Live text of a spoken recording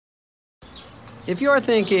If you're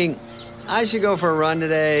thinking, I should go for a run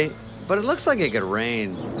today, but it looks like it could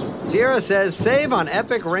rain, Sierra says save on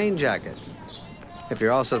epic rain jackets. If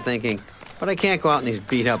you're also thinking, but I can't go out in these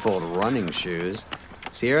beat-up old running shoes,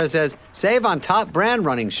 Sierra says save on top brand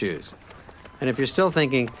running shoes. And if you're still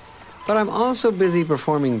thinking, but I'm also busy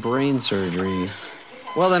performing brain surgery,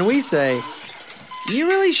 well, then we say, you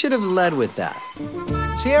really should have led with that.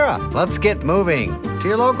 Sierra, let's get moving to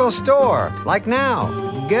your local store, like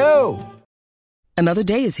now. Go! Another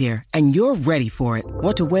day is here, and you're ready for it.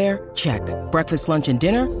 What to wear? Check. Breakfast, lunch, and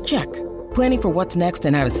dinner? Check. Planning for what's next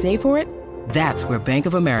and how to save for it? That's where Bank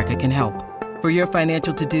of America can help. For your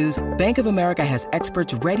financial to-dos, Bank of America has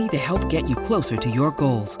experts ready to help get you closer to your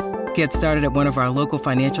goals. Get started at one of our local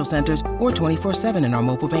financial centers or 24/7 in our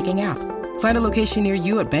mobile banking app. Find a location near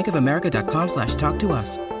you at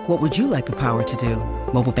bankofamerica.com/talktous. What would you like the power to do?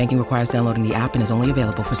 Mobile banking requires downloading the app and is only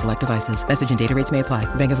available for select devices. Message and data rates may apply.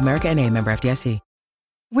 Bank of America N.A., member FDIC.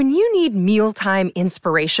 When you need mealtime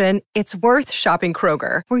inspiration, it's worth shopping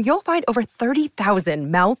Kroger, where you'll find over 30,000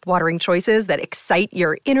 mouth-watering choices that excite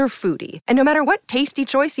your inner foodie. And no matter what tasty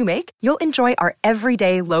choice you make, you'll enjoy our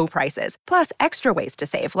everyday low prices, plus extra ways to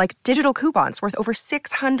save, like digital coupons worth over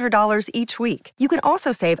 $600 each week. You can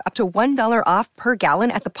also save up to $1 off per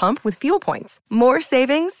gallon at the pump with fuel points. More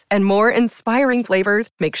savings and more inspiring flavors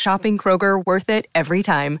make shopping Kroger worth it every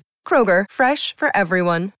time. Kroger, fresh for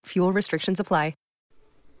everyone. Fuel restrictions apply.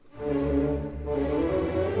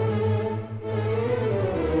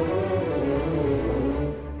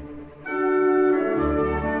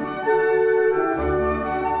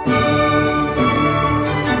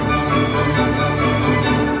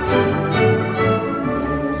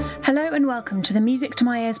 Hello and welcome to the Music to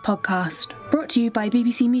My Ears podcast, brought to you by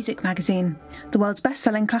BBC Music Magazine, the world's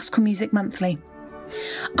best-selling classical music monthly.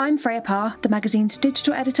 I'm Freya Parr, the magazine's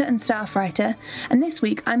digital editor and staff writer, and this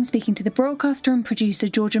week I'm speaking to the broadcaster and producer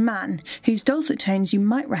Georgia Mann, whose dulcet tones you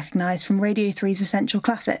might recognise from Radio 3's Essential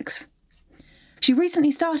Classics. She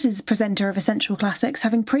recently started as presenter of Essential Classics,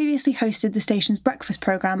 having previously hosted the station's breakfast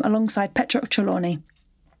programme alongside Petrok Trelawney.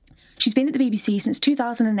 She's been at the BBC since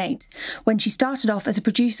 2008, when she started off as a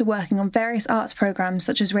producer working on various arts programmes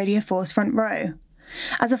such as Radio 4's Front Row.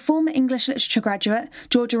 As a former English literature graduate,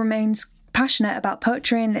 Georgia remains passionate about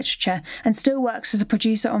poetry and literature and still works as a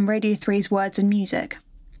producer on Radio 3's Words and Music.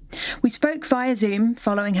 We spoke via Zoom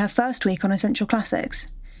following her first week on Essential Classics.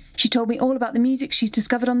 She told me all about the music she's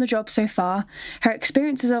discovered on the job so far, her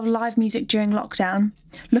experiences of live music during lockdown,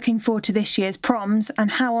 looking forward to this year's proms,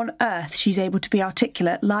 and how on earth she's able to be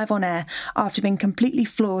articulate live on air after being completely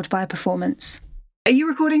floored by a performance. Are you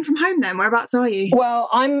recording from home then? Whereabouts are you? Well,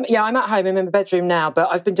 I'm at home. I'm in my bedroom now, but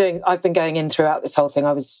I've been going in throughout this whole thing.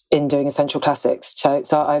 I was in doing Essential Classics,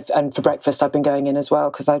 and for breakfast I've been going in as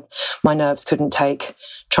well because my nerves couldn't take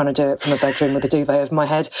trying to do it from a bedroom with a duvet over my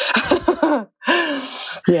head.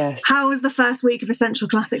 Yes. How has the first week of Essential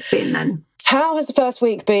Classics been then? How has the first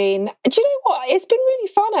week been? Do you know what? It's been really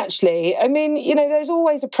fun, actually. I mean, there's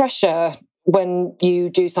always a pressure when you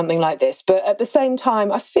do something like this, but at the same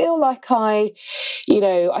time, I feel like I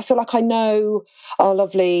know our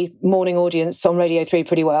lovely morning audience on Radio 3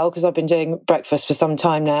 pretty well because I've been doing breakfast for some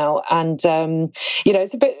time now, and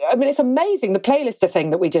it's amazing the playlister thing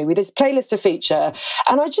that we do with this playlister feature,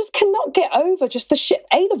 and I just cannot get over just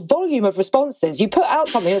the volume of responses. You put out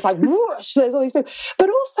something, it's like whoosh, there's all these people, but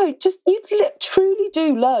also just you truly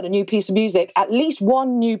do learn a new piece of music, at least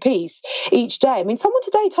one new piece each day. I mean, someone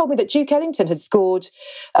today told me that Duke Ellington had scored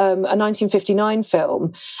a 1959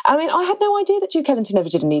 film. I mean, I had no idea that Duke Ellington never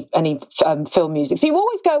did any film music. So you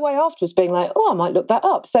always go away afterwards being like, I might look that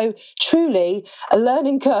up. So truly a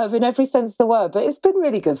learning curve in every sense of the word, but it's been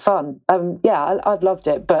really good fun. I've loved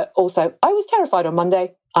it. But also I was terrified on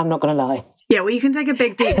Monday. I'm not going to lie. Yeah, well, you can take a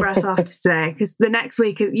big deep breath after today because the next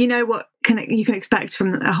week, you know what you can expect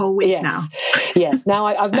from a whole week now. Yes. Now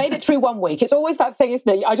I've made it through 1 week. It's always that thing, isn't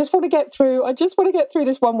it? I just want to get through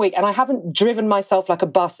this 1 week, and I haven't driven myself like a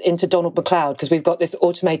bus into Donald McLeod because we've got this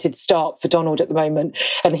automated start for Donald at the moment,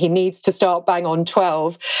 and he needs to start bang on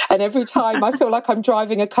 12. And every time I feel like I'm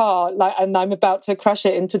driving a car, and I'm about to crash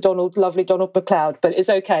it into lovely Donald McLeod, but it's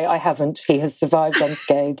okay. I haven't. He has survived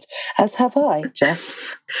unscathed, as have I. Just.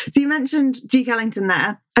 So you mentioned Duke Ellington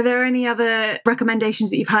there. Are there any other recommendations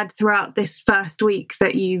that you've had throughout this first week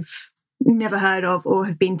that you've never heard of or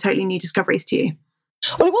have been totally new discoveries to you?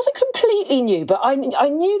 Well, it wasn't completely new, but I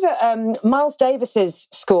knew that Miles Davis's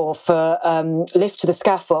score for Lift to the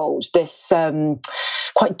Scaffold, this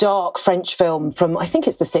quite dark French film from, I think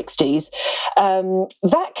it's the 60s,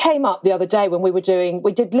 that came up the other day when we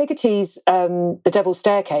did Ligoti's The Devil's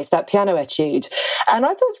Staircase, that piano etude. And I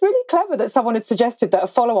thought it was really clever that someone had suggested that a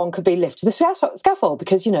follow-on could be Lift to the Scaffold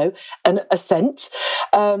because, an ascent.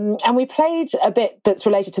 And we played a bit that's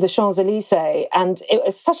related to the Champs-Élysées, and it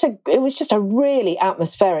was just a really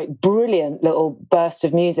atmospheric, brilliant little burst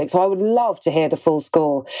of music. So I would love to hear the full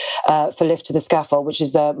score for Lift to the Scaffold, which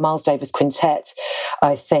is a Miles Davis quintet,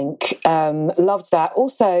 I think. Loved that.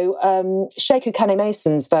 Also, Sheku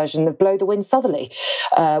Kane-Mason's version of Blow the Wind Southerly,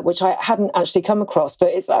 which I hadn't actually come across, but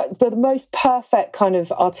it's the most perfect kind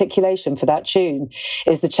of articulation for that tune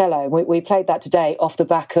is the cello. We played that today off the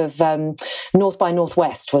back of North by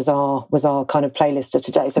Northwest was our kind of playlist of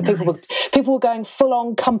today. So nice. people were going full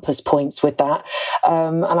on compass points with that.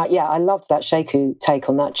 And I loved that Sheku take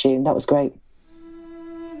on that tune. That was great.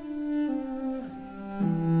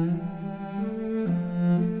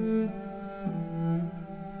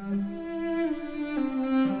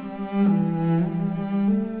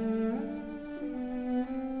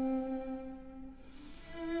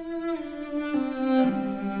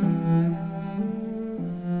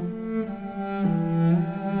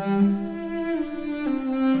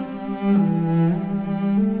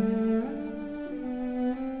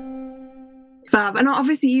 Fab. And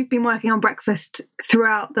obviously you've been working on Breakfast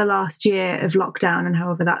throughout the last year of lockdown and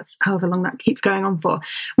however long that keeps going on for.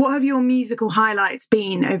 What have your musical highlights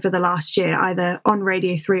been over the last year, either on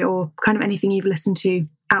Radio 3 or kind of anything you've listened to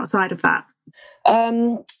outside of that?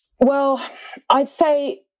 Well, I'd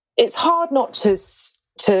say it's hard not to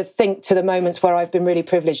think to the moments where I've been really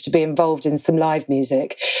privileged to be involved in some live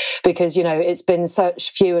music because, it's been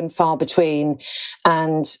such few and far between,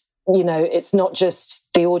 and it's not just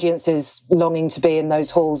the audiences longing to be in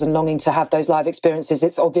those halls and longing to have those live experiences.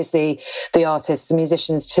 It's obviously the artists and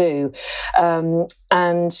musicians too.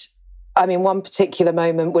 And I mean, one particular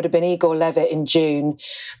moment would have been Igor Levit in June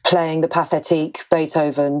playing the Pathétique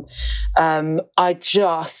Beethoven.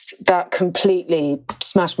 That completely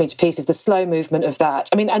smashed me to pieces, the slow movement of that.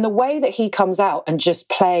 I mean, and the way that he comes out and just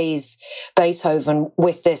plays Beethoven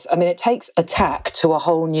with this, I mean, it takes attack to a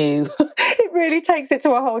whole new, it really takes it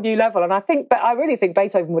to a whole new level. And I really think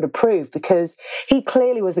Beethoven would approve because he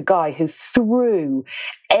clearly was a guy who threw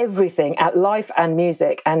everything at life and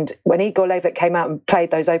music. And when Igor Levit came out and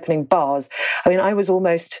played those opening bars, I mean, I was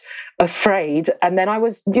almost afraid. And then I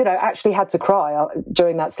was, actually had to cry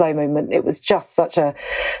during that slow movement. It was just such a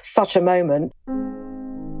moment.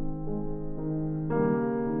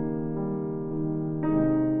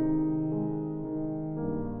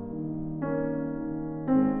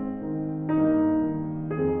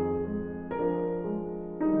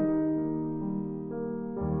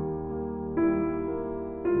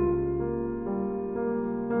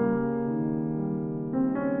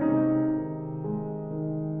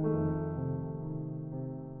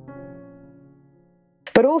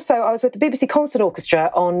 But also, I was with the BBC Concert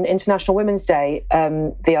Orchestra on International Women's Day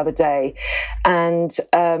the other day, and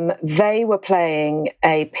they were playing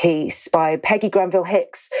a piece by Peggy Granville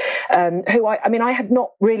Hicks, who I had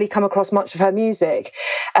not really come across much of her music,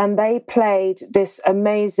 and they played this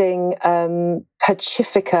amazing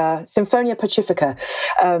Pacifica, Sinfonia Pacifica,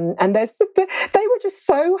 and they were just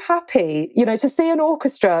so happy, to see an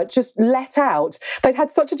orchestra just let out. They'd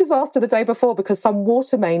had such a disaster the day before because some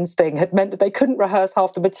water mains thing had meant that they couldn't rehearse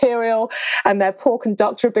half the material, and their poor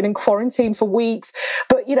conductor had been in quarantine for weeks.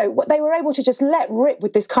 But they were able to just let rip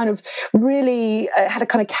with this kind of really had a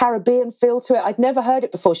kind of Caribbean feel to it. I'd never heard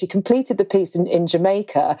it before. She completed the piece in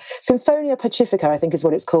Jamaica, Sinfonia Pacifica, I think is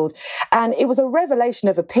what it's called, and it was a revelation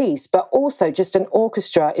of a piece, but also just an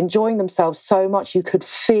orchestra enjoying themselves so much you could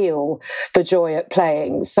feel the joy at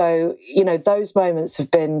playing. So, those moments have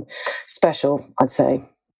been special, I'd say.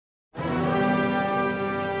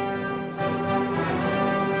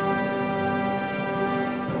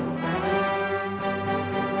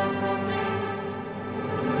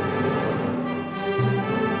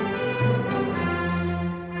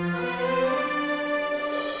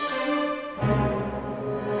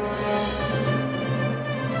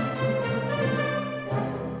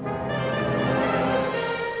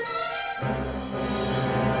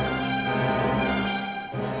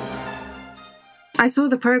 I saw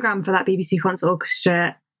the programme for that BBC Concert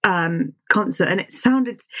Orchestra concert, and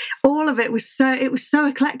all of it was so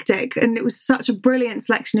eclectic, and it was such a brilliant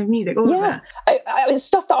selection of music. All of it. It's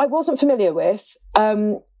stuff that I wasn't familiar with,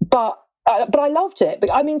 but But I loved it.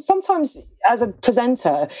 But I mean, sometimes as a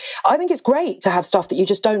presenter, I think it's great to have stuff that you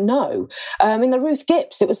just don't know. In the Ruth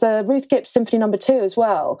Gibbs, it was the Ruth Gibbs Symphony No. 2 as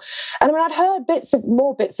well. And I mean, I'd heard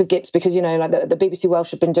more bits of Gibbs because, you know, like the BBC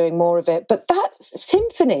Welsh have been doing more of it. But that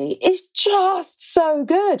symphony is just so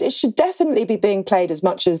good. It should definitely be being played as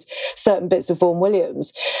much as certain bits of Vaughan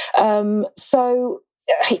Williams. So,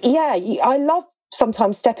 yeah, I love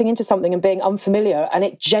sometimes stepping into something and being unfamiliar, and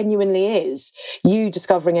it genuinely is you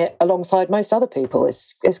discovering it alongside most other people.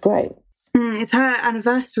 It's great. It's her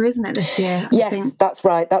anniversary, isn't it, this year? Yes, that's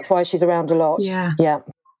right. That's why she's around a lot.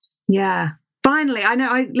 Yeah. Finally, I know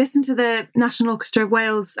I listened to the National Orchestra of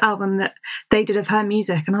Wales album that they did of her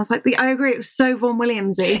music, and I was like, I agree, it was so Vaughan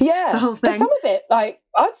Williamsy. Yeah, the whole thing. But some of it, like,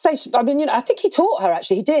 I'd say, I mean, you know, I think he taught her,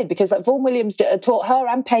 actually, he did, because like Vaughan Williams taught her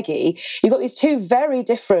and Peggy. You've got these two very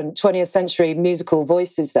different 20th century musical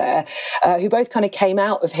voices there, who both kind of came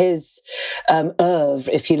out of his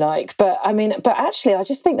oeuvre, if you like. But actually, I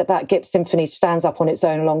just think that Gibbs Symphony stands up on its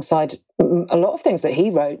own alongside a lot of things that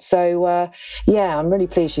he wrote. So, yeah, I'm really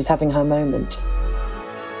pleased she's having her moment.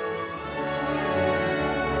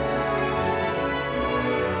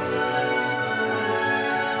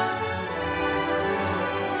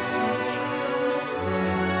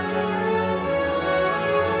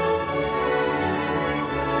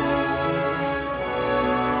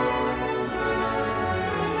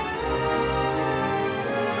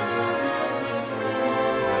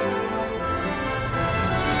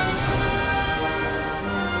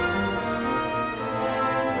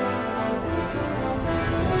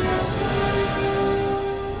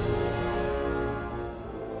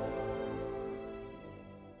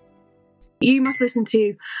 You must listen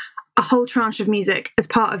to a whole tranche of music as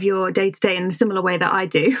part of your day-to-day in a similar way that I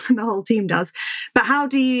do, and the whole team does. But how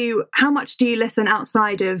much do you listen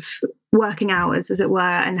outside of working hours, as it were,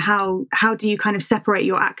 and how do you kind of separate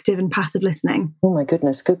your active and passive listening? Oh my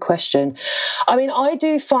goodness, good question. I mean, I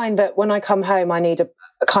do find that when I come home, I need a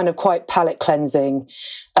kind of quite palate cleansing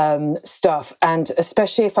stuff, and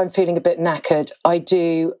especially if I'm feeling a bit knackered, I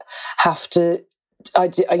do have to. I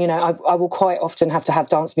will quite often have to have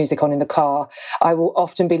dance music on in the car. I will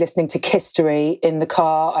often be listening to Kistery in the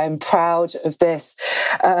car. I'm proud of this.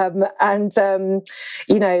 So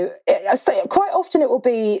quite often it will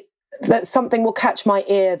be that something will catch my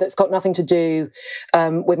ear that's got nothing to do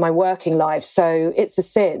with my working life. So It's a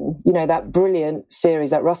Sin, you know, that brilliant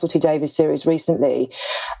series, that Russell T Davies series recently.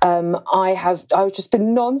 I've just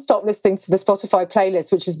been non-stop listening to the Spotify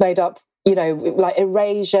playlist, which is made up, you know, like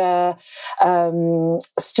Erasure,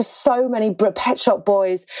 it's just so many Pet Shop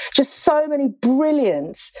Boys, just so many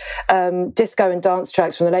brilliant disco and dance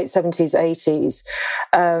tracks from the late 70s, 80s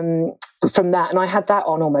from that. And I had that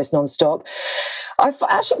on almost non-stop. I've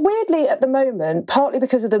actually, weirdly, at the moment, partly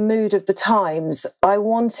because of the mood of the times, I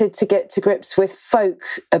wanted to get to grips with folk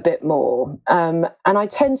a bit more. And I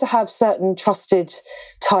tend to have certain trusted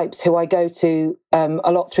types who I go to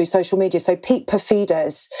a lot through social media. So Pete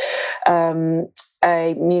Perfides,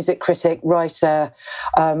 a music critic, writer.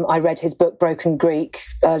 I read his book, Broken Greek,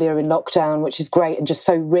 earlier in lockdown, which is great and just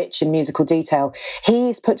so rich in musical detail.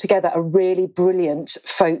 He's put together a really brilliant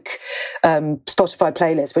folk Spotify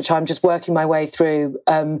playlist, which I'm just working my way through,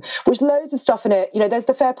 with loads of stuff in it. You know, there's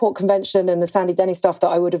the Fairport Convention and the Sandy Denny stuff that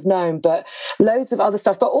I would have known, but loads of other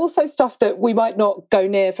stuff, but also stuff that we might not go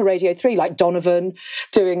near for Radio 3, like Donovan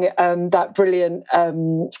doing that brilliant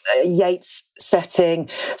Yeats setting.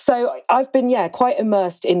 So I've been, quite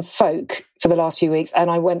immersed in folk for the last few weeks,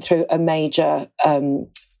 and I went through a major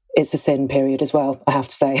It's a Sin period as well, I have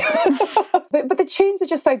to say. but the tunes are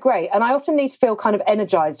just so great, and I often need to feel kind of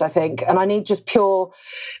energized, I think, and I need just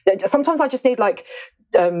sometimes I just need like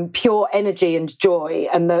pure energy and joy,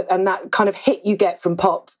 and that kind of hit you get from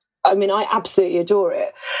pop. I mean, I absolutely adore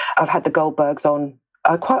it. I've had the Goldbergs on.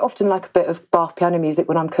 I quite often like a bit of Bach piano music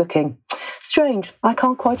when I'm cooking. Strange. I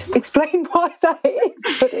can't quite explain why that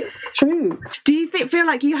is, but it's true. Do you feel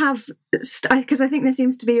like you have, because I think there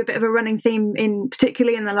seems to be a bit of a running theme,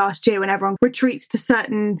 particularly in the last year, when everyone retreats to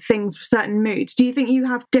certain things for certain moods. Do you think you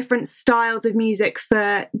have different styles of music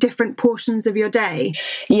for different portions of your day?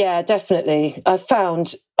 Yeah, definitely.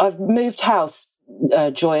 I've moved house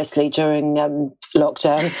joyously during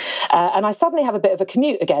lockdown, and I suddenly have a bit of a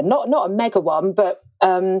commute again. Not a mega one, but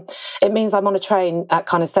it means I'm on a train at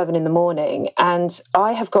kind of 7 a.m, and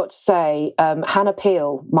I have got to say, Hannah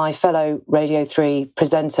Peel, my fellow Radio 3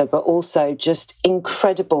 presenter, but also just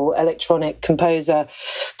incredible electronic composer,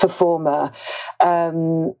 performer,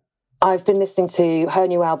 I've been listening to her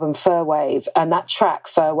new album Fur Wave, and that track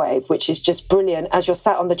Fur Wave, which is just brilliant as you're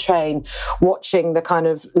sat on the train watching the kind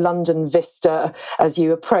of London vista as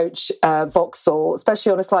you approach Vauxhall,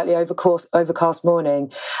 especially on a slightly overcast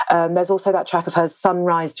morning. There's also that track of hers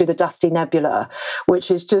Sunrise Through the Dusty Nebula, which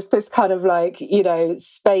is just this kind of like, you know,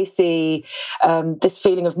 spacey, this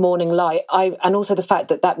feeling of morning light. And also the fact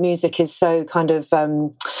that music is so kind of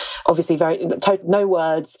obviously very no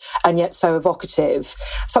words and yet so evocative.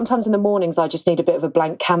 Sometimes in the mornings I just need a bit of a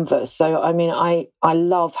blank canvas. So I mean, I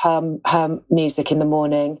love her music in the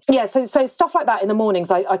morning. Yeah, so stuff like that in the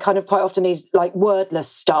mornings. I kind of quite often need like wordless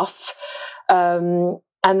stuff, and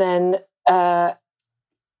then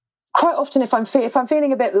quite often if I'm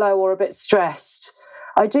feeling a bit low or a bit stressed,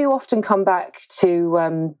 I do often come back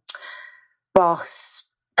to Bach's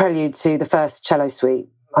Prelude to the First Cello Suite.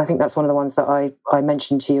 I think that's one of the ones that I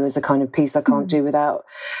mentioned to you as a kind of piece I can't do without.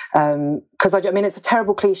 Because I mean, it's a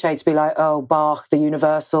terrible cliche to be like, oh, Bach, the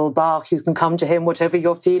universal, Bach, you can come to him, whatever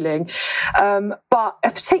you're feeling. But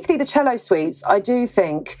particularly the cello suites, I do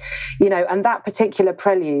think, you know, and that particular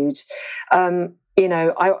prelude, you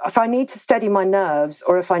know, if I need to steady my nerves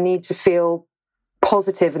or if I need to feel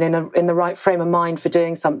positive and in the right frame of mind for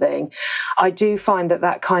doing something, I do find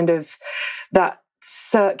that kind of, that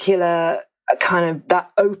circular kind of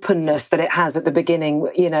that openness that it has at the beginning,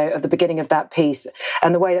 you know, of the beginning of that piece,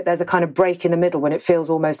 and the way that there's a kind of break in the middle when it feels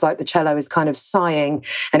almost like the cello is kind of sighing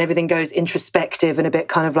and everything goes introspective and a bit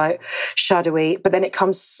kind of like shadowy, but then it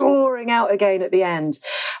comes soaring out again at the end.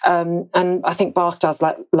 And I think Bach does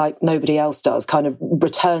like nobody else does, kind of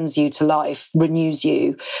returns you to life, renews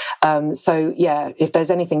you. So yeah, if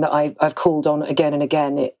there's anything that I've called on again and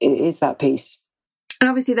again, it is that piece. And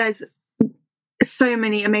obviously there's so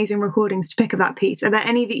many amazing recordings to pick of that piece. Are there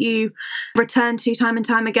any that you return to time and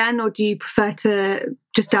time again, or do you prefer to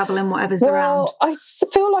just dabble in whatever's around? Well, I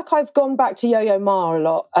feel like I've gone back to Yo-Yo Ma a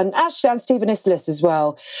lot, and actually, and Stephen Isserlis as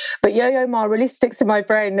well. But Yo-Yo Ma really sticks in my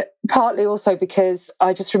brain, partly also because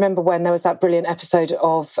I just remember when there was that brilliant episode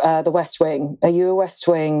of The West Wing. Are you a West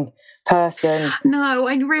Wing person? No,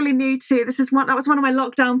 I really need to. That was one of my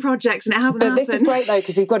lockdown projects, and it hasn't happened. This is great though,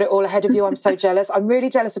 because you've got it all ahead of you. I'm so jealous. I'm really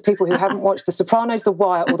jealous of people who haven't watched The Sopranos, The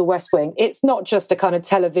Wire, or The West Wing. It's not just a kind of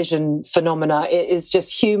television phenomena. It is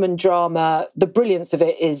just human drama. The brilliance of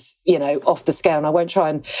it is, you know, off the scale, and I won't try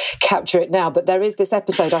and capture it now. But there is this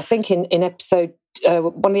episode, I think in episode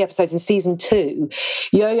one of the episodes in season 2,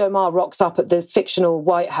 Yo-Yo Ma rocks up at the fictional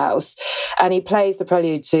White House and he plays the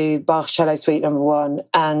prelude to Bach Cello Suite No. 1,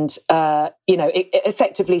 and you know, it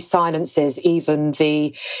effectively silences even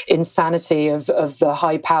the insanity of the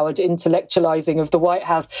high-powered intellectualizing of the White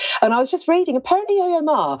House. And I was just reading, apparently Yo-Yo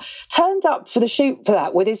Ma turned up for the shoot for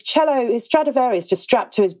that with his cello, his Stradivarius just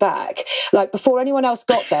strapped to his back, like before anyone else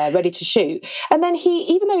got there ready to shoot. And then he,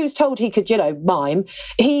 even though he was told he could, you know, mime,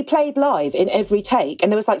 he played live in every take,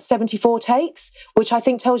 and there was like 74 takes, which I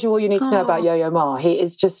think tells you all you need to know about Yo-Yo Ma. He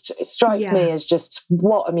is just, strikes me as just,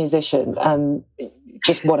 what a musician,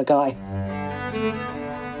 just what a guy.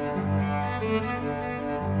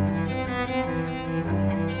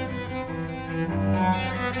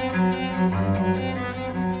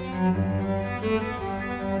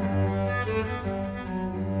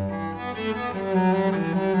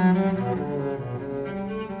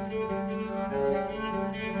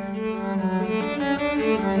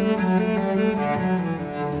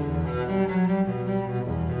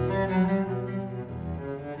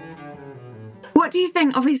 What do you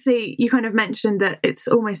think? Obviously, you kind of mentioned that it's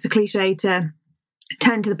almost a cliche to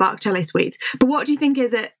turn to the Bach cello suites, but what do you think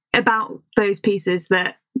is it about those pieces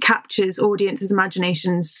that captures audiences'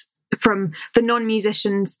 imaginations, from the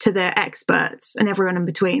non-musicians to the experts and everyone in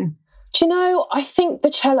between? Do you know, I think the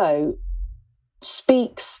cello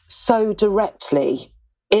speaks so directly.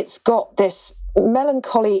 It's got this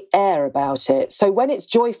melancholy air about it. So when it's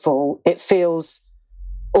joyful, it feels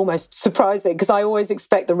almost surprising, because I always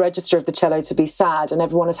expect the register of the cello to be sad, and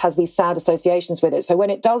everyone has these sad associations with it. So when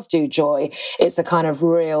it does do joy, it's a kind of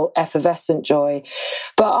real effervescent joy.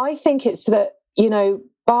 But I think it's that, you know,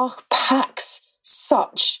 Bach packs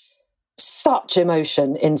such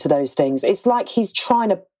emotion into those things. It's like he's trying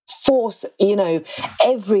to force, you know,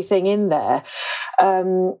 everything in there.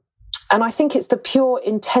 And I think it's the pure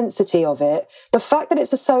intensity of it. The fact that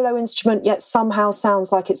it's a solo instrument, yet somehow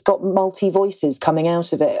sounds like it's got multi-voices coming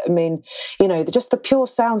out of it. I mean, you know, just the pure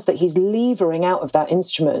sounds that he's levering out of that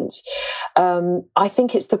instrument. I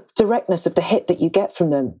think it's the directness of the hit that you get from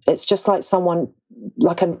them. It's just like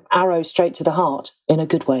like an arrow straight to the heart, in a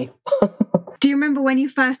good way. Do you remember when you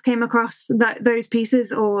first came across those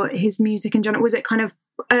pieces, or his music in general? Was it kind of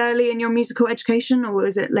early in your musical education, or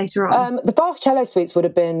was it later on? The Bach cello suites would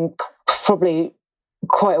have been probably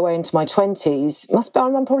quite a way into my 20s.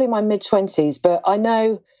 I'm probably in my mid-20s, but I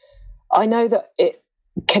know that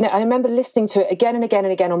I remember listening to it again and again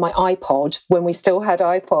and again on my iPod when we still had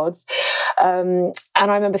iPods. And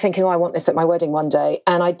I remember thinking, I want this at my wedding one day.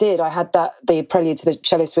 And I did. I had the Prelude to the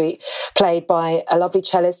Cello Suite played by a lovely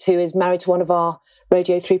cellist who is married to one of our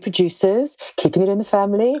Radio 3 producers, keeping it in the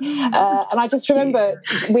family. And I just remember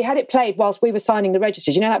we had it played whilst we were signing the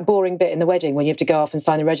registers. You know that boring bit in the wedding when you have to go off and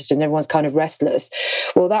sign the register and everyone's kind of restless?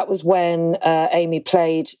 Well, that was when Amy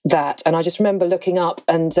played that. And I just remember looking up,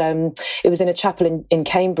 and it was in a chapel in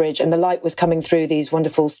Cambridge, and the light was coming through these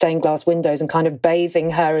wonderful stained glass windows and kind of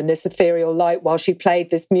bathing her in this ethereal light while she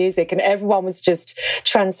played this music. And everyone was just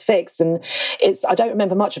transfixed. And I don't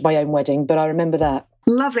remember much of my own wedding, but I remember that.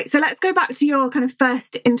 Lovely. So let's go back to your kind of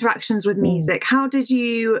first interactions with music. How did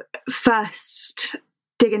you first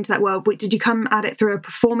dig into that world? Did you come at it through a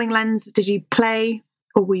performing lens? Did you play,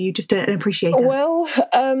 or were you just an appreciator? Well,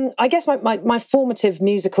 I guess my formative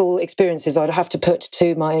musical experiences I'd have to put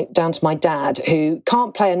down to my dad, who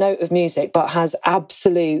can't play a note of music but has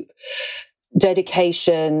absolute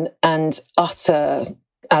dedication and utter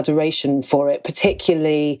adoration for it,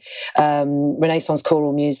 particularly Renaissance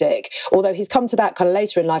choral music, although he's come to that kind of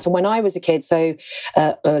later in life. And when I was a kid, so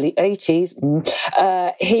early 80s,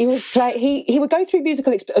 he would go through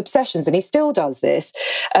musical obsessions, and he still does this,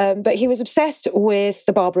 but he was obsessed with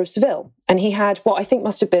the Barber of Seville, and he had what I think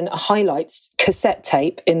must have been a highlights cassette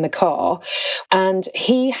tape in the car, and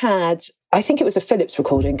he had, I think it was a Philips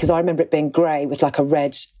recording, because I remember it being grey with like a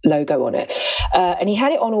red logo on it. And he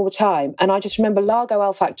had it on all the time. And I just remember Largo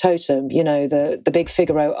al Factotum, you know, the big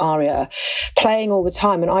Figaro aria, playing all the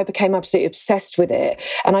time. And I became absolutely obsessed with it.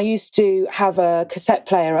 And I used to have a cassette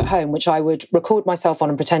player at home, which I would record myself on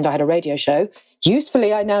and pretend I had a radio show.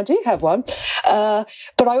 Usefully, I now do have one.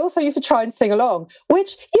 But I also used to try and sing along,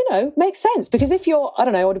 which, you know, makes sense, because if you're, I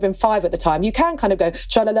don't know, I would have been 5 at the time, you can kind of go,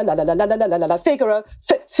 tra-la-la-la-la-la-la-la-la-la, Figaro,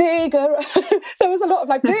 Figaro. There was a lot of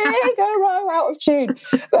like, Figaro out of tune.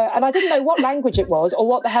 And I didn't know what language it was or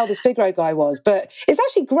what the hell this Figaro guy was. But it's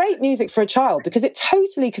actually great music for a child because it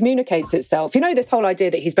totally communicates itself. You know, this whole idea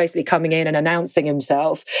that he's basically coming in and announcing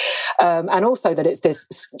himself. And also that it's this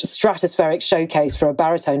stratospheric showcase for a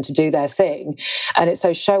baritone to do their thing. And it's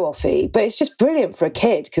so show-offy, but it's just brilliant for a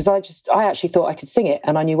kid, because I actually thought I could sing it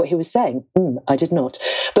and I knew what he was saying. I did not.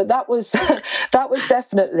 But that was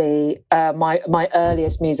definitely my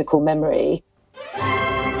earliest musical memory.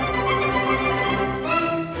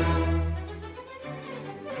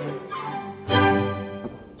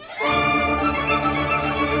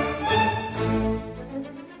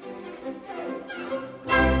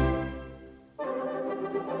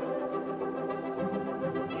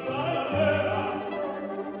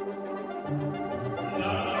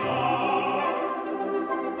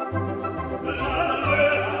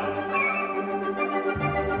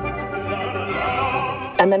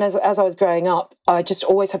 And then as I was growing up, I just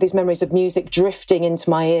always had these memories of music drifting into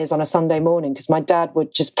my ears on a Sunday morning, because my dad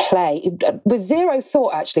would just play with zero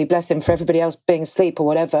thought, actually, bless him, for everybody else being asleep or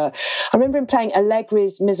whatever. I remember him playing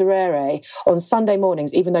Allegri's Miserere on Sunday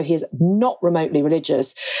mornings, even though he is not remotely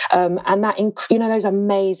religious. And that, you know, those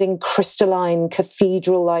amazing crystalline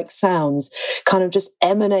cathedral-like sounds kind of just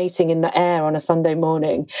emanating in the air on a Sunday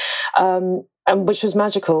morning. And which was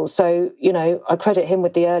magical. So, you know, I credit him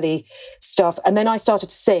with the early stuff. And then I started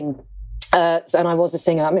to sing. And I was a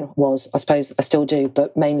singer. I suppose I still do,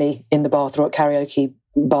 but mainly in the bath or at karaoke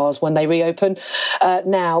bars when they reopen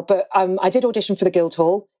now. But I did audition for the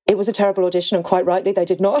Guildhall. It was a terrible audition, and quite rightly, they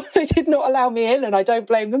did not allow me in, and I don't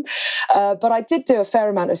blame them. But I did do a fair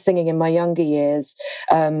amount of singing in my younger years.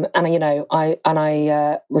 And, you know, I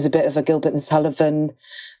was a bit of a Gilbert and Sullivan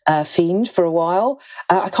fiend for a while.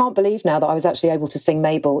 I can't believe now that I was actually able to sing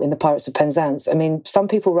Mabel in The Pirates of Penzance. I mean, some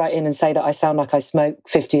people write in and say that I sound like I smoke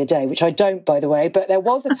 50 a day, which I don't, by the way, but there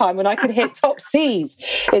was a time when I could hit top C's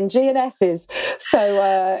in G and S's. So,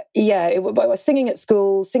 I was singing at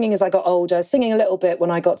school, singing as I got older, singing a little bit when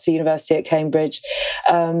I got to university at Cambridge.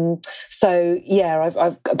 The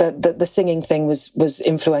singing thing was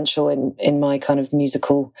influential in my kind of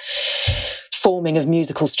musical forming of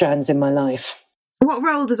musical strands in my life. What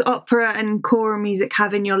role does opera and choral music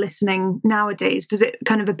have in your listening nowadays? Does it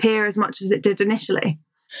kind of appear as much as it did initially?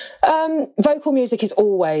 Vocal music is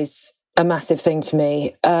always a massive thing to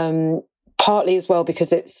me, partly as well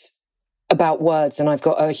because it's about words, and I've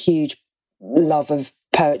got a huge love of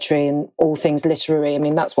poetry and all things literary. I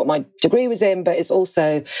mean, that's what my degree was in, but it's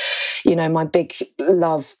also, you know, my big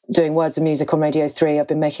love doing Words and Music on Radio 3. I've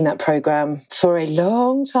been making that programme for a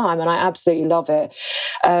long time and I absolutely love it.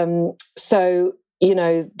 So, you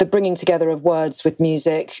know, the bringing together of words with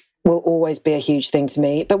music will always be a huge thing to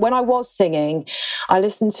me. But when I was singing, I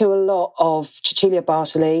listened to a lot of Cecilia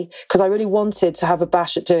Bartoli because I really wanted to have a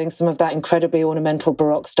bash at doing some of that incredibly ornamental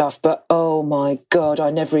Baroque stuff. But oh my God,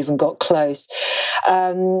 I never even got close.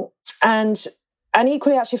 And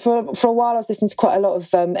equally, actually, for a while, I was listening to quite a lot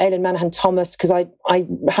of Eileen Manahan Thomas because I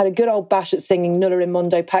had a good old bash at singing Nulla in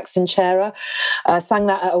Mondo Pax Sincera. Sang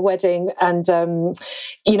that at a wedding. And,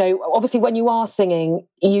 obviously when you are singing,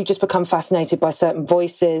 you just become fascinated by certain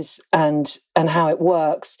voices and how it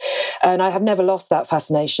works. And I have never lost that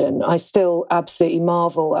fascination. I still absolutely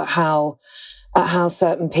marvel at how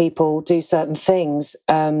certain people do certain things,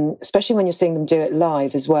 especially when you're seeing them do it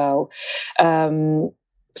live as well.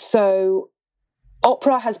 So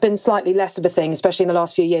opera has been slightly less of a thing, especially in the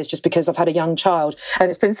last few years, just because I've had a young child, and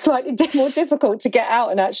it's been slightly more difficult to get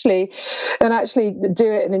out and actually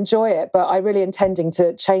do it and enjoy it. But I'm really intending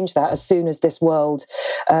to change that as soon as this world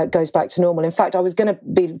goes back to normal. In fact, I was going to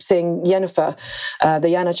be seeing Yennefer, the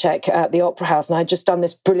Janacek, at the Opera House, and I'd just done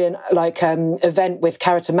this brilliant event with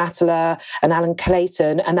Carita Matala and Alan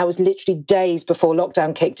Clayton, and that was literally days before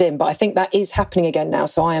lockdown kicked in. But I think that is happening again now,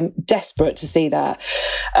 so I am desperate to see that.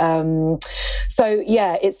 So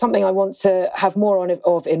yeah, it's something I want to have more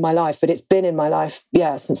of in my life, but it's been in my life,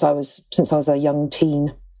 since I was a young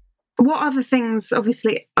teen. What other things,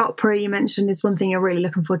 obviously opera you mentioned is one thing you're really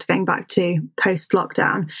looking forward to going back to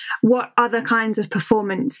post-lockdown. What other kinds of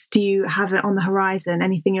performance do you have on the horizon?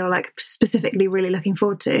 Anything you're specifically really looking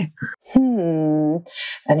forward to?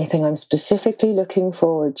 Anything I'm specifically looking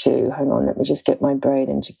forward to? Hang on, let me just get my brain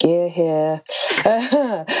into gear here.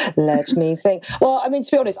 Let me think. Well, I mean,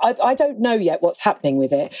 to be honest, I don't know yet what's happening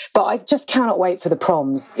with it, but I just cannot wait for the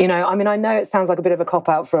proms. I know it sounds like a bit of a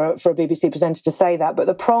cop-out for a BBC presenter to say that, but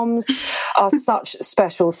the proms are such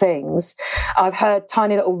special things. I've heard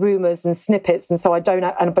tiny little rumours and snippets, and so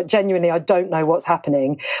but genuinely I don't know what's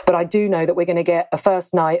happening, but I do know that we're going to get a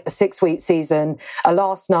first night, a 6-week season, a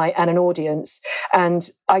last night and an audience, and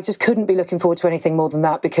I just couldn't be looking forward to anything more than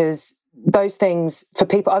that, because those things for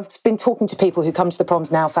people, I've been talking to people who come to the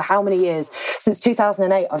proms now for how many years? Since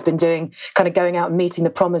 2008, I've been going out and meeting the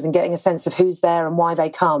promers and getting a sense of who's there and why they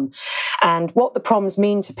come and what the proms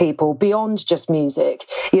mean to people beyond just music.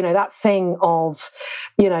 That thing of,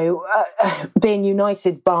 being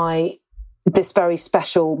united by this very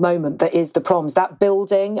special moment that is the proms, that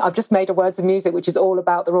building. I've just made a Words of Music, which is all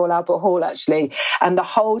about the Royal Albert Hall, actually. And the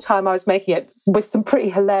whole time I was making it, with some pretty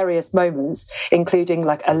hilarious moments, including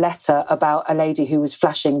a letter about a lady who was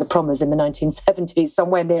flashing the promers in the 1970s,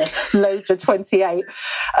 somewhere near Lodra 28.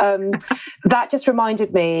 That just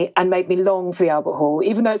reminded me and made me long for the Albert Hall,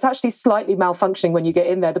 even though it's actually slightly malfunctioning when you get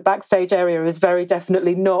in there. The backstage area is very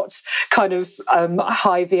definitely not kind of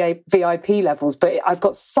high VIP levels, but I've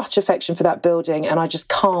got such affection for that building, and I just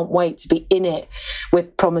can't wait to be in it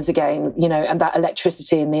with promers again, and that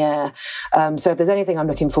electricity in the air. So if there's anything I'm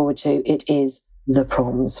looking forward to, it is the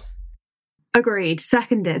proms. Agreed.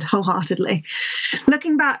 Seconded wholeheartedly.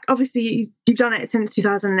 Looking back, obviously you've done it since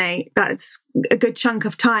 2008. That's a good chunk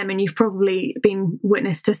of time, and you've probably been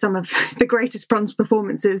witness to some of the greatest proms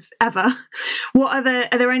performances ever. Are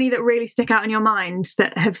there any that really stick out in your mind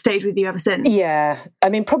that have stayed with you ever since? Yeah, I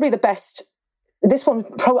mean, probably the best. This one,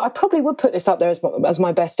 I probably would put this up there as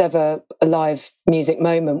my best ever live music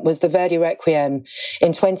moment, was the Verdi Requiem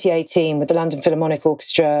in 2018 with the London Philharmonic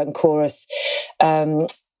Orchestra and Chorus,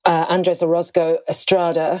 Andres Orozco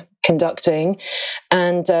Estrada conducting,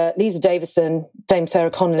 and Lisa Davison, Dame Sarah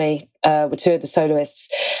Connolly were two of the soloists.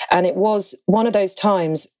 And it was one of those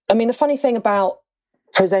times, I mean, the funny thing about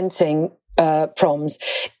presenting proms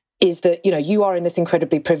is that, you are in this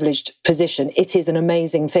incredibly privileged position. It is an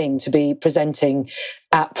amazing thing to be presenting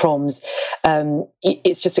at proms.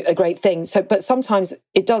 It's just a great thing. But sometimes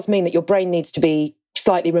it does mean that your brain needs to be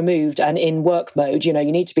slightly removed and in work mode. You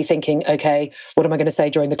need to be thinking, okay, what am I going to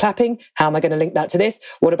say during the clapping? How am I going to link that to this?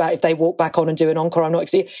 What about if they walk back on and do an encore? I'm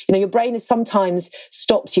not, your brain is sometimes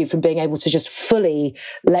stops you from being able to just fully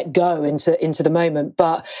let go into the moment.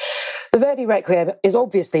 But the Verdi Requiem is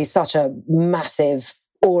obviously such a massive,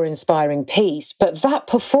 awe-inspiring piece, but that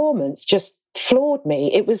performance just floored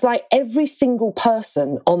me. It was like every single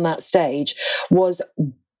person on that stage was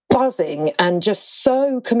buzzing and just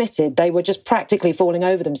so committed. They were just practically falling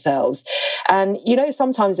over themselves. And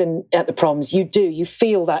sometimes at the proms you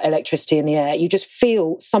feel that electricity in the air. You just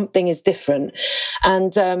feel something is different.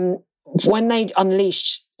 And when they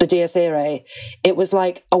unleashed the Dies Irae, it was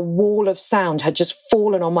like a wall of sound had just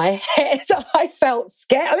fallen on my head. I felt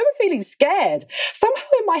scared. I remember feeling scared. Somehow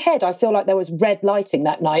in my head, I feel like there was red lighting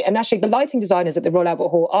that night. And actually, the lighting designers at the Royal Albert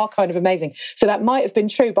Hall are kind of amazing. So that might have been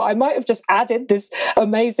true, but I might have just added this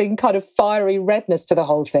amazing kind of fiery redness to the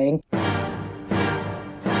whole thing.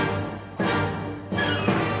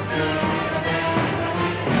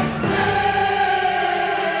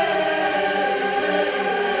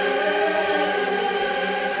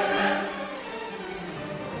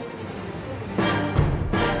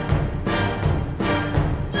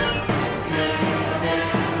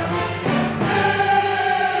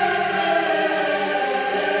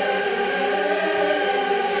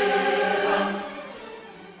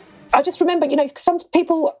 I just remember, some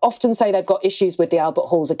people often say they've got issues with the Albert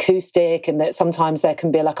Hall's acoustic and that sometimes there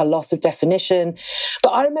can be like a loss of definition. But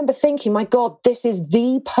I remember thinking, my God, this is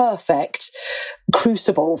the perfect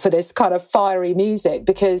crucible for this kind of fiery music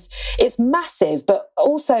because it's massive, but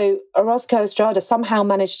also Orozco Estrada somehow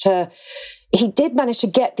managed to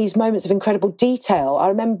get these moments of incredible detail. I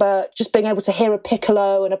remember just being able to hear a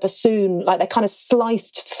piccolo and a bassoon, like they kind of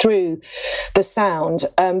sliced through the sound.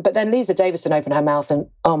 But then Lisa Davison opened her mouth and,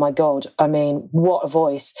 oh my God, I mean, what a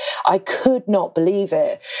voice. I could not believe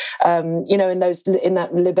it. In that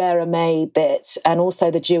Libera May bit and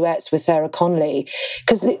also the duets with Sarah Connolly,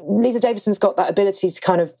 because Lisa Davison's got that ability to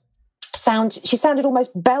kind of she sounded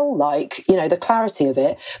almost bell-like, the clarity of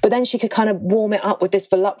it, but then she could kind of warm it up with this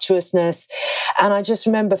voluptuousness. And I just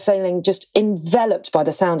remember feeling just enveloped by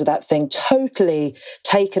the sound of that thing, totally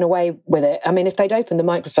taken away with it. I mean, if they'd opened the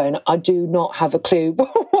microphone, I do not have a clue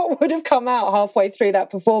what would have come out halfway through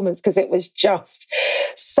that performance, because it was just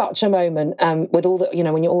such a moment. With all the,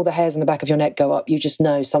 when all the hairs on the back of your neck go up, you just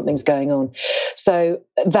know something's going on. So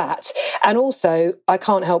that, and also I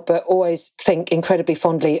can't help but always think incredibly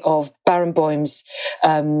fondly of Barenboim's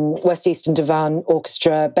West Eastern Divan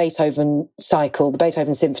Orchestra Beethoven cycle, the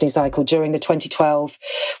Beethoven Symphony cycle during the 2012,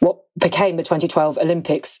 what became the 2012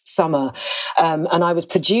 Olympics summer. And I was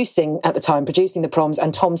producing the proms,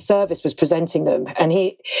 and Tom Service was presenting them. And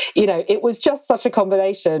he, it was just such a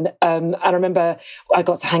combination. And I remember I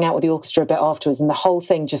got to hang out with the orchestra a bit afterwards, and the whole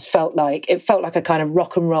thing just felt like a kind of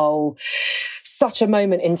rock and roll, such a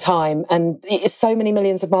moment in time. And it's so many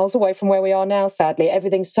millions of miles away from where we are now, sadly.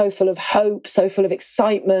 Everything's so full of hope, so full of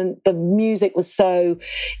excitement. The music was so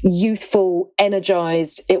youthful,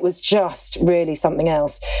 energized. It was just really something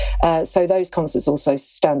else. So those concerts also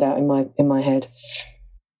stand out in my head.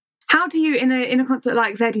 How do you, in a concert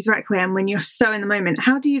like Verdi's Requiem, when you're so in the moment,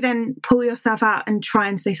 how do you then pull yourself out and try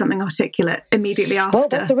and say something articulate immediately after? Well,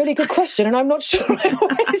 that's a really good question, and I'm not sure I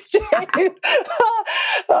always do.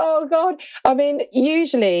 Oh, God. I mean,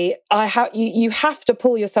 usually you have to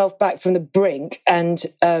pull yourself back from the brink, and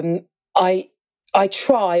I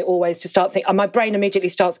try always to start thinking, and my brain immediately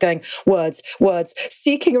starts going, words,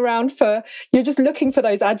 seeking around you're just looking for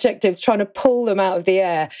those adjectives, trying to pull them out of the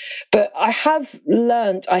air. But I have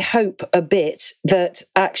learnt, I hope, a bit that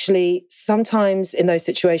actually sometimes in those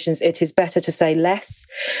situations, it is better to say less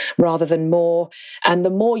rather than more. And the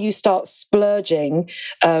more you start splurging,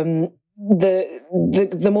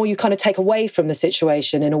 the more you kind of take away from the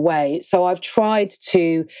situation in a way. So I've tried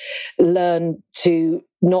to learn to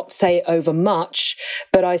not say over much,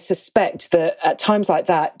 but I suspect that at times like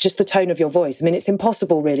that, just the tone of your voice, I mean, it's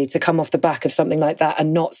impossible really to come off the back of something like that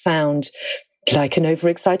and not sound like an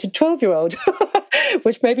overexcited 12-year-old,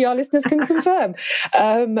 which maybe our listeners can confirm.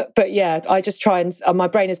 But yeah, I just try and my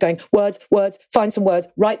brain is going, words, find some words,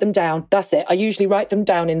 write them down. That's it. I usually write them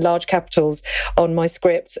down in large capitals on my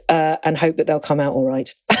script and hope that they'll come out all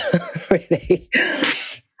right. Really.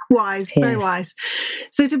 Wise, very wise.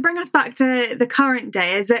 So to bring us back to the current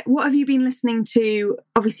day, what have you been listening to?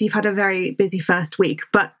 Obviously, you've had a very busy first week,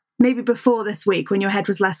 but maybe before this week when your head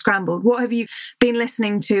was less scrambled, what have you been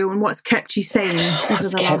listening to and what's kept you sane?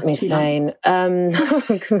 What's kept me sane? I'm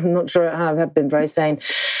not sure I have. I've been very sane.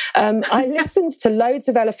 I listened to loads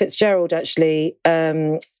of Ella Fitzgerald actually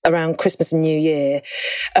around Christmas and New Year,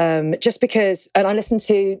 just because, and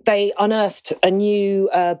they unearthed a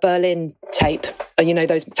new Berlin tape,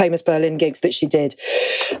 those famous Berlin gigs that she did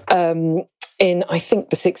in, I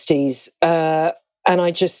think, the 60s. And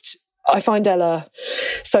I find Ella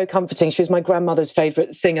so comforting. She was my grandmother's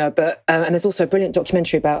favourite singer, but and there's also a brilliant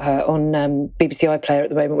documentary about her on BBC iPlayer at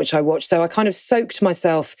the moment, which I watch. So I kind of soaked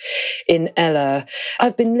myself in Ella.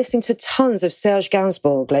 I've been listening to tons of Serge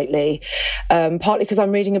Gainsbourg lately, partly because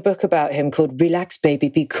I'm reading a book about him called Relax Baby,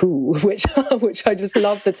 Be Cool, which I just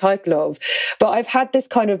love the title of. But I've had this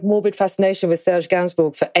kind of morbid fascination with Serge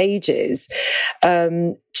Gainsbourg for ages,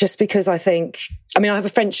 just because I have a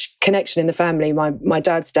French connection in the family. My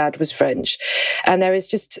dad's dad was French, and there has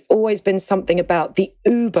just always been something about the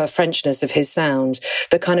uber Frenchness of his sound,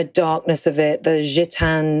 the kind of darkness of it, the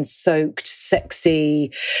gitane-soaked,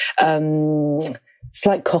 sexy,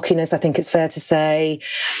 slight cockiness, I think it's fair to say.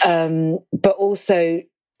 But also,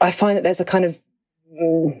 I find that there's a kind of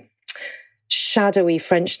shadowy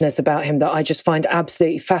Frenchness about him that I just find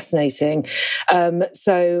absolutely fascinating.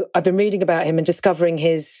 So I've been reading about him and discovering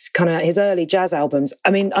his early jazz albums.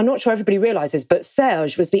 I mean, I'm not sure everybody realizes, but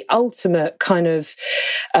Serge was the ultimate kind of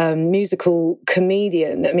musical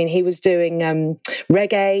comedian. I mean, he was doing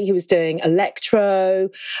reggae, he was doing electro,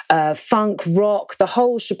 funk, rock, the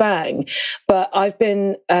whole shebang. But I've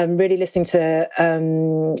been really listening to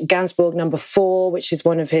Gainsbourg No. 4, which is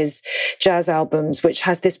one of his jazz albums, which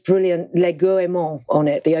has this brilliant Goemon on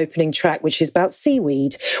it, the opening track, which is about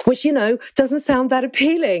seaweed, which, doesn't sound that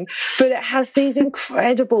appealing, but it has these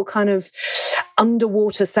incredible kind of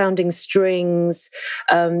underwater sounding strings,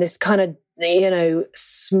 this kind of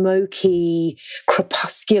smoky,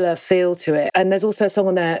 crepuscular feel to it. And there's also a song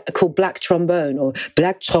on there called Black Trombone, or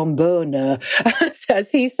Black Trombone, as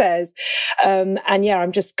he says.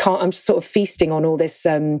 I'm sort of feasting on all this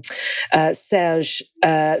Serge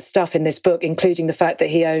stuff in this book, including the fact that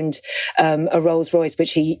he owned a Rolls Royce,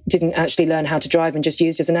 which he didn't actually learn how to drive and just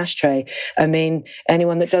used as an ashtray. I mean,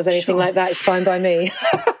 anyone that does anything like that is fine by me.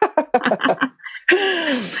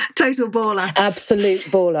 Total baller. Absolute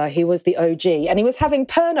baller. He was the OG. And he was having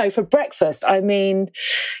Pernod for breakfast. I mean,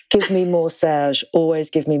 give me more, Serge. Always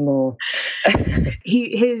give me more.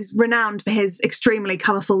 He's renowned for his extremely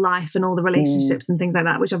colourful life and all the relationships and things like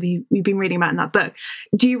that, which you've been reading about in that book.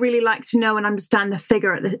 Do you really like to know and understand the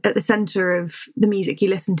figure at the centre of the music you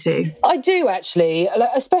listen to? I do, actually,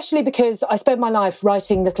 especially because I spend my life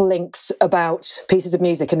writing little links about pieces of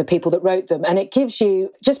music and the people that wrote them. And it gives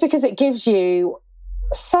you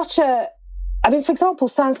such a... I mean, for example,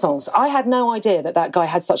 Saint-Saëns, I had no idea that guy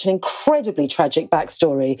had such an incredibly tragic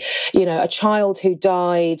backstory. A child who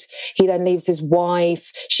died, he then leaves his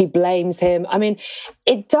wife, she blames him. I mean,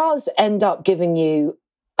 it does end up giving you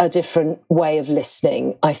a different way of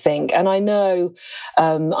listening, I think. And I know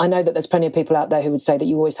that there's plenty of people out there who would say that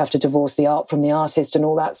you always have to divorce the art from the artist and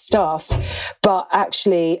all that stuff. But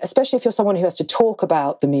actually, especially if you're someone who has to talk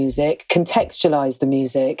about the music, contextualize the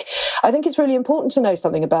music, I think it's really important to know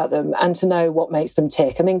something about them and to know what makes them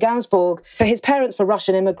tick. I mean, Gainsbourg, so his parents were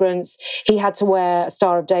Russian immigrants. He had to wear a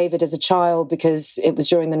Star of David as a child because it was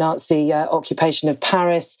during the Nazi occupation of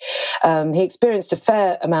Paris. He experienced a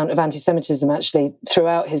fair amount of anti-Semitism, actually,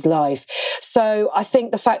 throughout his life. So I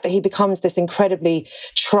think the fact that he becomes this incredibly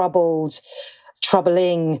troubling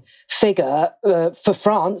figure for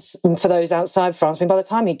France and for those outside France. I mean, by the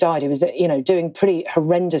time he died, he was, doing pretty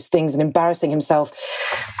horrendous things and embarrassing himself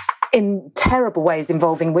in terrible ways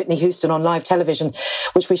involving Whitney Houston on live television,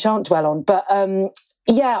 which we shan't dwell on. But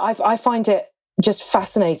I find it just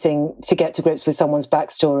fascinating to get to grips with someone's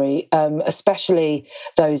backstory, especially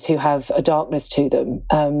those who have a darkness to them.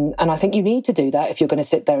 And I think you need to do that if you're going to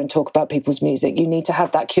sit there and talk about people's music. You need to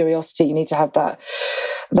have that curiosity. You need to have that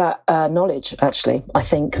knowledge, actually, I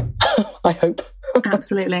think. I hope.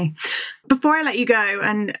 Absolutely. Before I let you go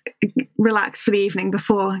and relax for the evening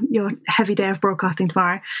before your heavy day of broadcasting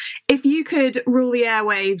tomorrow, if you could rule the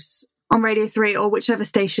airwaves on Radio 3 or whichever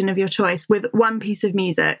station of your choice with one piece of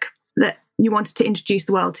music that you wanted to introduce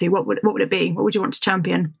the world to, what would it be? What would you want to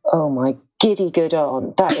champion? Oh, my giddy good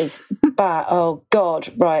aunt. That is bad. Oh,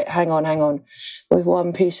 God. Right, hang on. With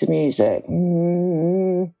one piece of music.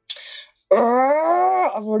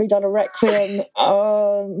 I've already done a Requiem.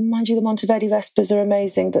 Mind you, the Monteverdi Vespers are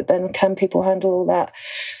amazing, but then can people handle all that?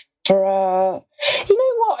 You know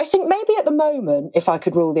what? I think maybe at the moment, if I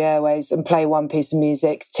could rule the airwaves and play one piece of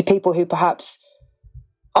music to people who perhaps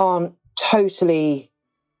aren't totally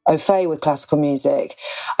au fait with classical music,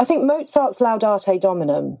 I think Mozart's Laudate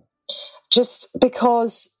Dominum, just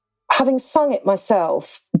because having sung it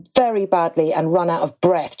myself very badly and run out of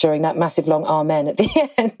breath during that massive long amen at the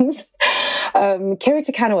end,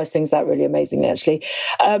 Kirita Kanawa sings that really amazingly, actually.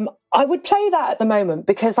 I would play that at the moment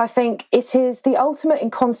because I think it is the ultimate in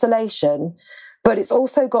consolation, but it's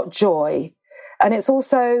also got joy, and it's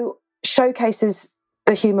also showcases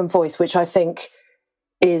the human voice, which I think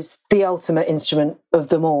is the ultimate instrument of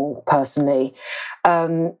them all, personally.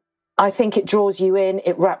 I think it draws you in,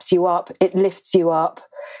 it wraps you up, it lifts you up.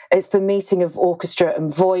 It's the meeting of orchestra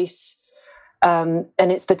and voice, and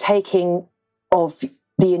it's the taking of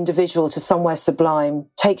the individual to somewhere sublime,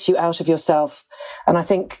 takes you out of yourself. And I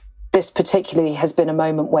think this particularly has been a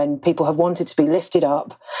moment when people have wanted to be lifted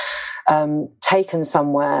up, taken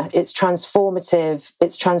somewhere. It's transformative,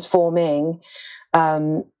 it's transforming,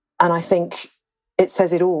 and I think it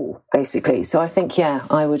says it all, basically. So I think,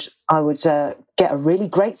 I would get a really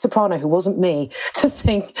great soprano who wasn't me to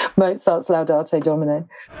sing Mozart's Laudate Domine.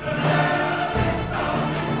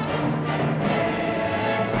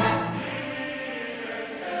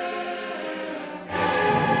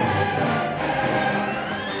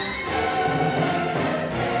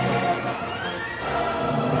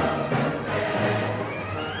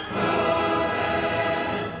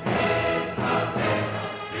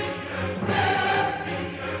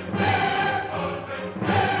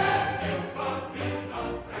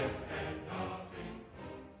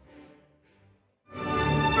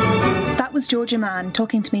 Was Georgia Mann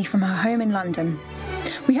talking to me from her home in London.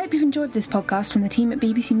 We hope you've enjoyed this podcast from the team at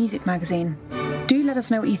BBC Music Magazine. Do let us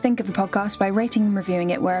know what you think of the podcast by rating and reviewing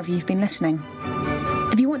it wherever you've been listening.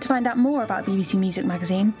 If you want to find out more about BBC Music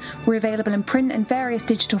Magazine, we're available in print and various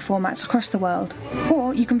digital formats across the world.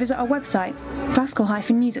 Or you can visit our website,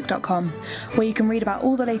 classical-music.com, where you can read about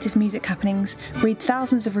all the latest music happenings, read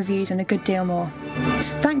thousands of reviews and a good deal more.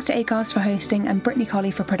 Thanks to Acast for hosting and Brittany Colley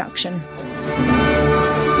for production.